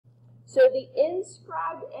So the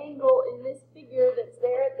inscribed angle in this figure that's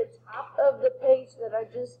there at the top of the page that I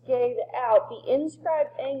just gave out, the inscribed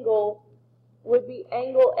angle would be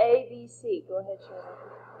angle ABC. Go ahead, Shannon.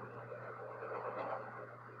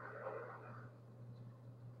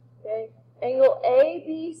 Okay, angle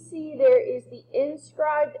ABC there is the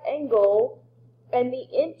inscribed angle, and the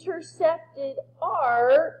intercepted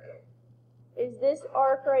arc is this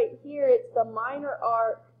arc right here. It's the minor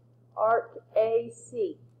arc, arc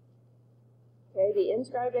AC. Okay, the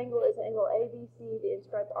inscribed angle is angle ABC. The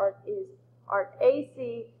inscribed arc is arc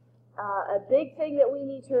AC. A big thing that we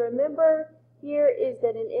need to remember here is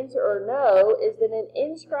that an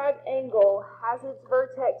inscribed angle has its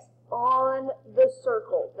vertex on the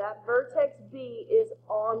circle. That vertex B is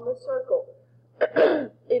on the circle.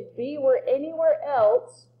 If B were anywhere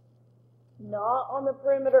else, not on the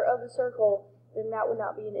perimeter of the circle, then that would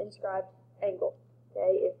not be an inscribed angle.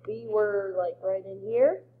 Okay, if B were like right in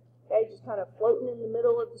here, okay, just kind of floating in the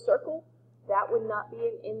middle of the circle, that would not be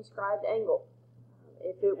an inscribed angle.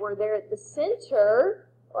 If it were there at the center,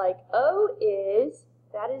 like O is,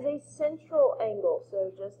 that is a central angle.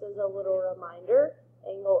 So just as a little reminder,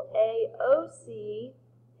 angle AOC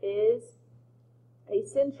is a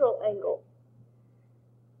central angle.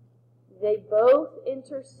 They both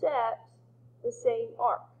intercept the same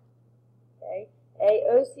arc. Okay,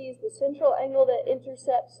 AOC is the central angle that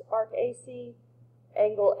intercepts arc AC.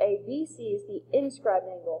 Angle ABC is the inscribed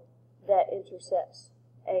angle that intercepts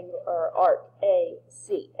angle or arc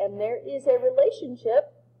AC. And there is a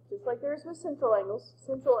relationship, just like there is with central angles.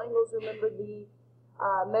 Central angles, remember, the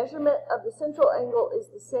measurement of the central angle is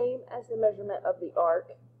the same as the measurement of the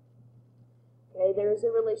arc. Okay, there is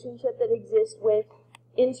a relationship that exists with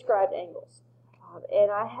inscribed angles.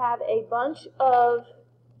 And I have a bunch of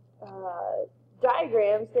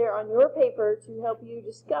diagrams there on your paper to help you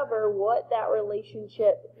discover what that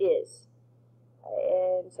relationship is.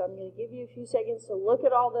 And so I'm going to give you a few seconds to look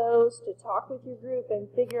at all those, to talk with your group, and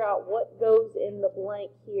figure out what goes in the blank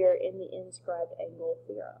here in the inscribed angle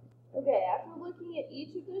theorem. Okay, after looking at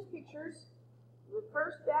each of those pictures, the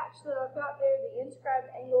first batch that I've got there, the inscribed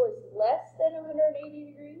angle is less than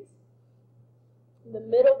 180 degrees. In the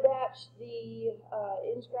middle batch, the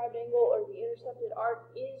inscribed angle or the intercepted arc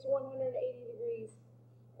is 180 degrees.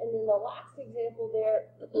 And in the last example there,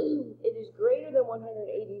 it is greater than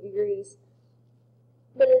 180 degrees.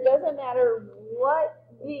 But it doesn't matter what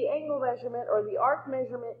the angle measurement or the arc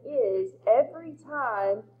measurement is, every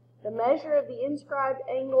time the measure of the inscribed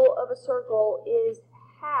angle of a circle is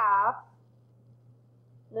half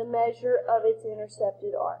the measure of its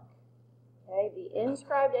intercepted arc. Okay, the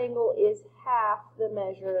inscribed angle is half the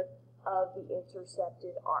measure of the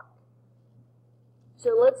intercepted arc.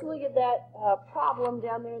 So let's look at that problem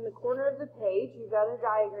down there in the corner of the page. You've got a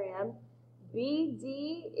diagram.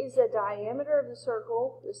 BD is the diameter of the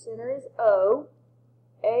circle. The center is O.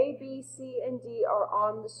 A, B, C, and D are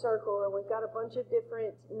on the circle, and we've got a bunch of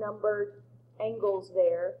different numbered angles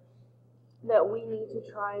there that we need to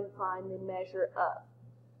try and find the measure of.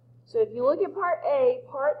 So if you look at part A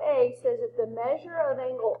says if the measure of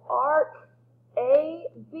angle arc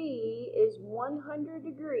AB is 100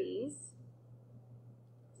 degrees,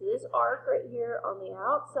 so this arc right here on the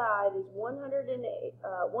outside is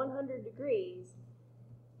 100 degrees,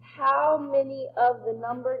 how many of the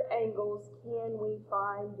numbered angles can we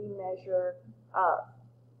find the measure of?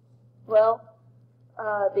 Well,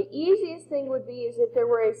 the easiest thing would be is if there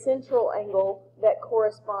were a central angle that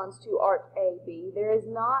corresponds to arc AB. There is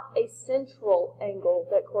not a central angle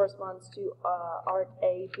that corresponds to arc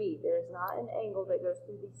AB. There is not an angle that goes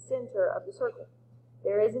through the center of the circle.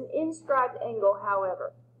 There is an inscribed angle,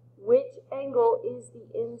 however. Which angle is the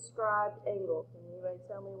inscribed angle? Can anybody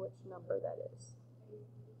tell me which number that is?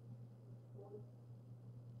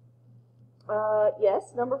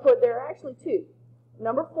 Yes, number 4. There are actually two.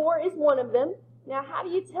 Number 4 is one of them. Now, how do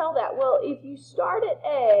you tell that? Well, if you start at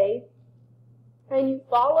A and you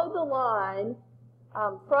follow the line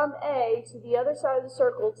from A to the other side of the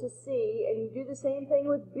circle to C, and you do the same thing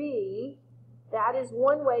with B, that is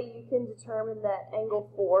one way you can determine that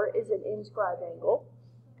angle 4 is an inscribed angle.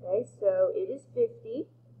 Okay, so it is 50.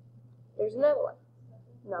 There's another one,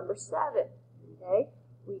 number 7. Okay,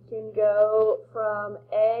 we can go from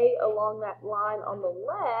A along that line on the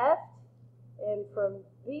left and from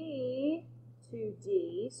B to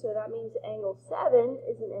D, so that means angle 7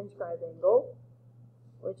 is an inscribed angle,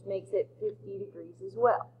 which makes it 50 degrees as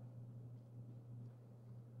well.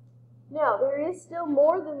 Now, there is still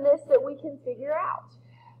more than this that we can figure out.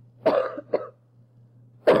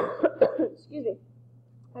 Excuse me.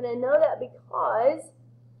 And I know that because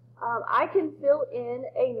I can fill in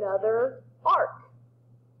another arc.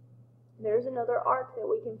 There's another arc that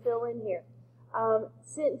we can fill in here.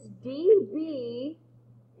 Since DB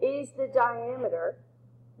is the diameter,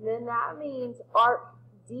 then that means arc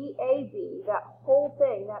DAB, that whole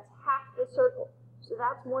thing, that's half the circle. So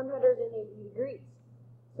that's 180 degrees.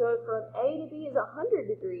 So from A to B is 100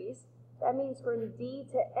 degrees. That means from D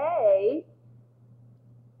to A,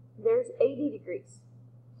 there's 80 degrees.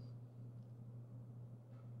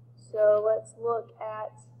 So let's look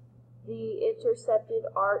at the intercepted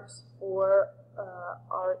arcs for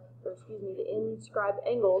the inscribed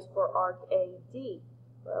angles for arc AD.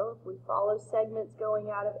 Well, if we follow segments going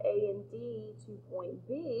out of A and D to point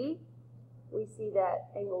B, we see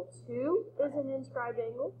that angle 2 is an inscribed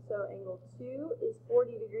angle, so angle 2 is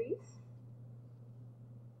 40 degrees.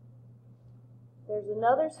 There's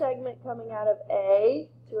another segment coming out of A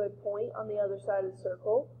to a point on the other side of the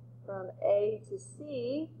circle, from A to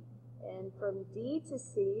C, and from D to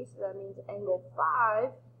C, so that means angle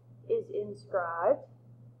 5 is inscribed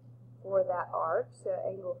for that arc, so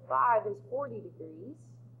angle 5 is 40 degrees.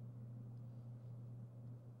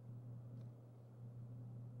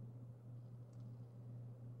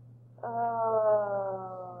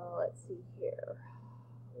 Let's see here.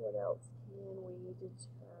 What else can we determine?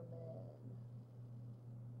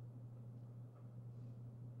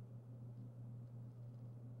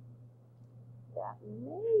 That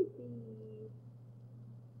may be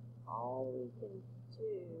all we can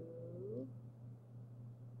do,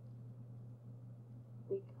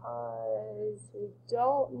 because we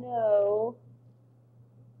don't know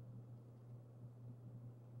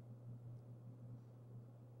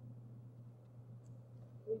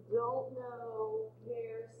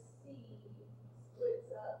where C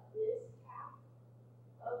splits up this half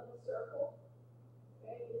of the circle.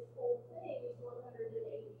 Okay, this whole thing is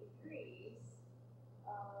 180 degrees.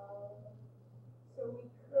 So we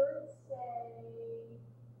could say,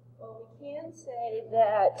 well, we can say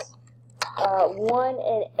that 1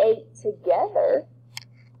 and 8 together,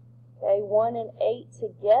 okay, 1 and 8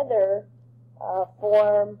 together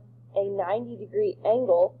form a 90-degree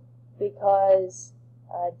angle, because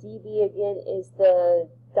dB again is the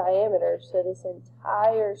diameter, so this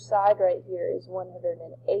entire side right here is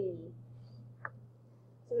 180.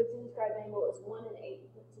 So its inscribed angle is 1 and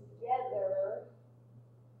 8 put together.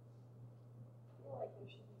 I feel like there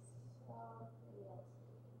should be something else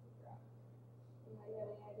to figure out. Anybody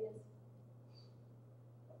have any ideas?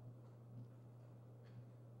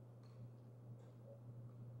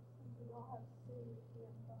 We all have to see.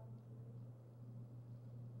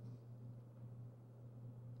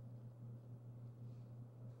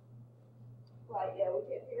 Right, yeah, we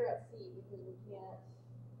can't figure out C because we can't,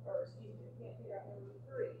 or excuse me, we can't figure out number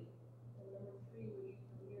 3. And number 3 we use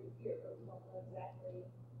from here to here, but we don't know exactly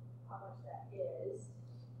how much that is.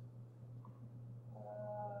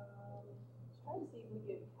 Let's try to see if we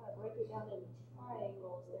can kind of break it down into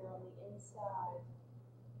triangles there on the inside.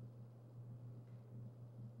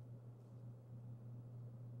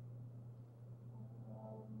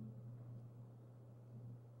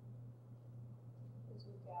 Because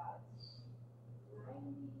we've got 90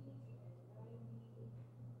 and 90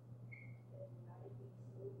 and 90,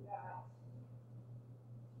 so we've got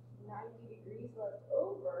 90 degrees left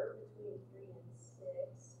over between 3 and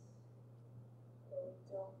 6, so we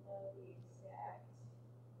don't know the exact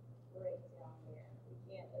breakdown there. We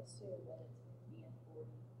can't assume that it's 50 and 40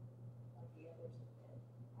 like the others have been.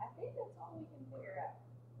 I think that's all we can figure out.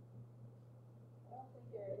 I don't think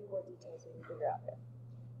there are any more details we can figure out there.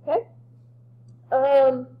 Okay?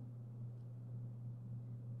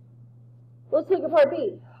 Let's look at part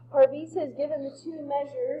B. Part B says, given the two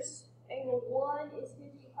measures, angle 1 is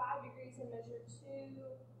 55 degrees and measure 2,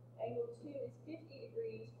 angle 2 is 50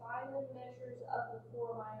 degrees, find the measures of the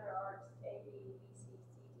 4 minor arcs A, B, B, C,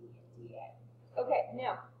 C, D, and D, A. Okay,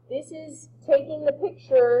 now, this is taking the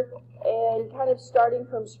picture and kind of starting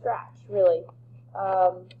from scratch, really.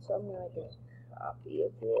 So I'm going to make a copy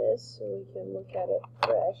of this so we can look at it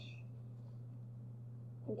fresh.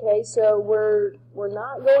 Okay, so we're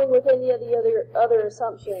not going with any of the other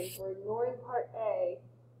assumptions. We're ignoring part A.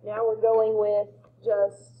 Now we're going with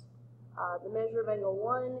just the measure of angle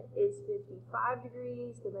 1 is 55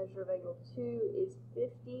 degrees. The measure of angle 2 is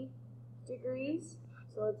 50 degrees.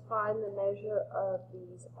 So let's find the measure of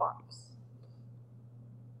these arcs.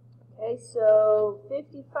 Okay, so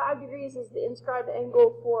 55 degrees is the inscribed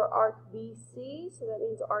angle for arc BC. So that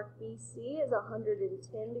means arc BC is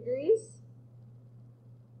 110 degrees.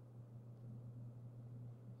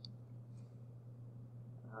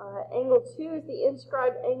 Angle 2 is the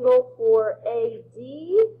inscribed angle for AD,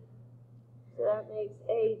 so that makes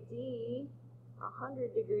AD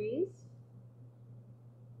 100 degrees.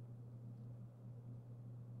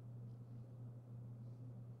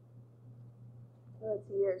 Let's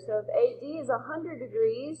see here. So if AD is 100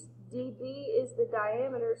 degrees, DB is the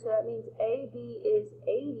diameter, so that means AB is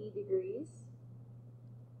 80 degrees.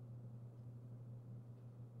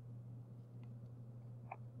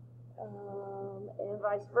 And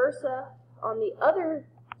vice versa. On the other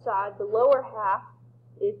side, the lower half,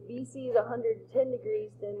 if BC is 110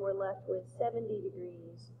 degrees, then we're left with 70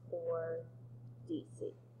 degrees for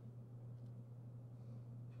DC.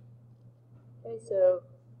 Okay, so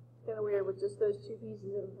it's kind of weird with just those two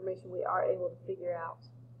pieces of information, we are able to figure out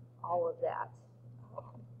all of that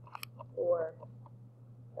for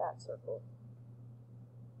that circle.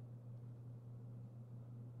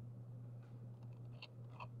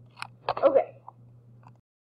 Okay,